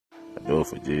I do it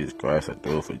for Jesus Christ. I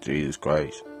do it for Jesus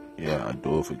Christ. Yeah, I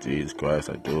do it for Jesus Christ.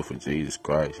 I do it for Jesus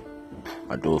Christ.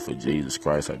 I do it for Jesus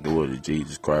Christ. I do it to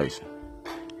Jesus Christ.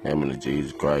 Name to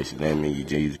Jesus Christ. Name me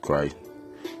Jesus Christ.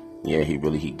 Yeah, he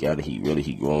got it. He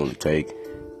going to take.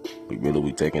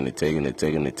 We taking the take.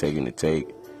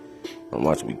 And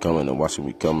watching we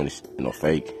coming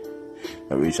fake.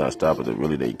 And we trying to stop it, that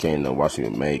really they can't. And watching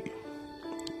it make.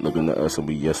 Looking at us and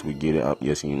we get it.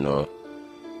 Yes, you know.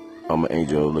 I'm an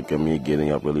angel. Look at me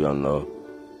getting up. Really, I know.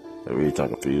 They really trying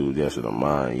to confuse. Yes, in the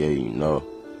mind. Yeah, you know.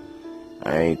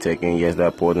 I ain't taking yes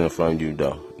that poison from you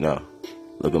though. No.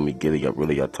 Look at me getting up.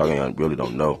 Really, y'all talking. I really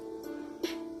don't know.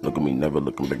 Look at me never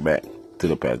looking back to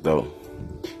the past though.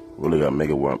 Really gotta make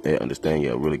it where I'm at. Understand?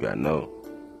 Yeah, I really gotta know.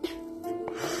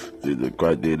 Jesus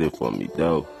Christ did it for me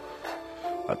though.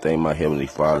 I thank my Heavenly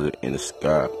Father in the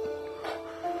sky.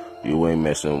 You ain't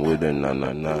messing with it,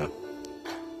 nah.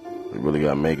 We really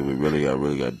gotta make it. We really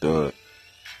gotta do it.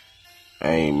 I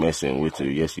ain't messing with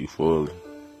you. Yes, you full.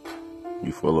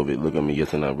 You full of it. Look at me.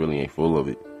 Yes, and I really ain't full of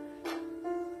it.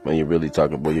 Man, you really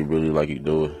talking, boy. You really like you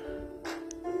do it.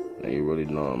 Man, you really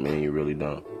don't. Man, you really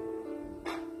don't.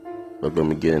 Look at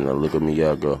me getting there. Look at me,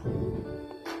 y'all go.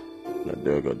 Now,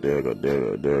 there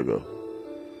go.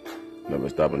 Never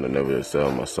stopping to never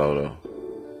sell my soul, though.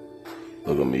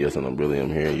 Look at me, yes, and I'm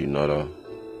here, you know, though.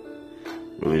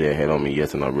 Really, that head on me,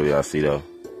 yes, and I see, though.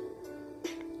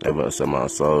 Never sell my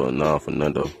soul, nah, for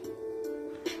none, though.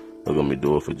 Look at me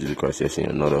do it for Jesus Christ, yes, you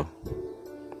know, though.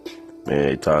 Man,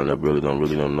 they tired of really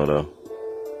don't know, though.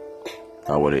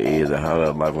 How what it is and how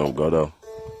that life gonna go, though.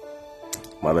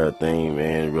 My little thing,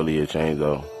 man, really a change,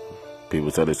 though. People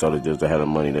say they saw it just to have the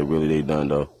money. They done,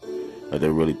 though. Like, they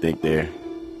really think they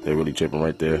really tripping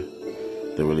right there.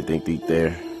 They really think they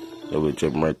there. They really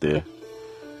tripping right there.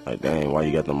 Like, dang, why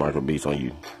you got the Michael Beats on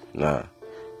you? Nah,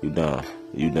 you done.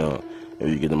 If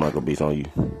you get the Michael Beats on you,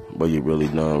 but you really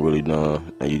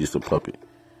done, and you just a puppet.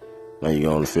 Now you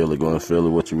go and feel it,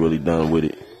 what you really done with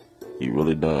it. You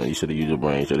really done. You should have used your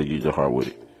brain, you should have used your heart with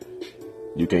it.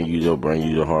 You can't use your brain,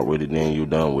 use your heart with it, then you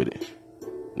done with it.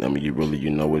 I mean, you really,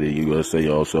 you know with it, you gotta say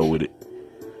also with it.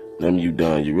 I mean, you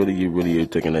done. You really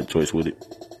taking that choice with it.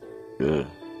 Yeah.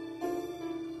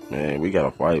 Man, we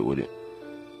gotta fight with it.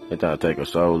 They trying to take a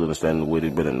soul, understanding with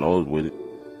it, but a nose with it.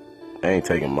 I ain't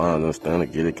taking mine, understand to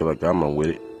get it, cause I got mine with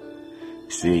it.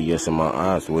 See it, yes, in my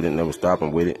eyes with it, never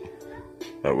stopping with it.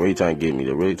 They really trying to get me,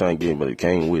 but it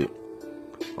came with it.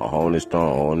 I'm holding it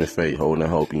strong, holding it faith, holding it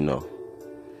hope, you know.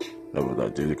 Never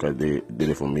thought Jesus Christ did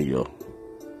it for me, yo.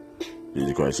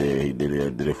 Jesus Christ said he did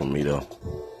it for me, though.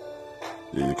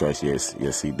 Jesus Christ,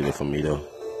 yes, he did it for me, though.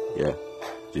 Yeah.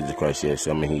 Jesus Christ, yes,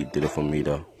 I mean, he did it for me,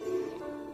 though.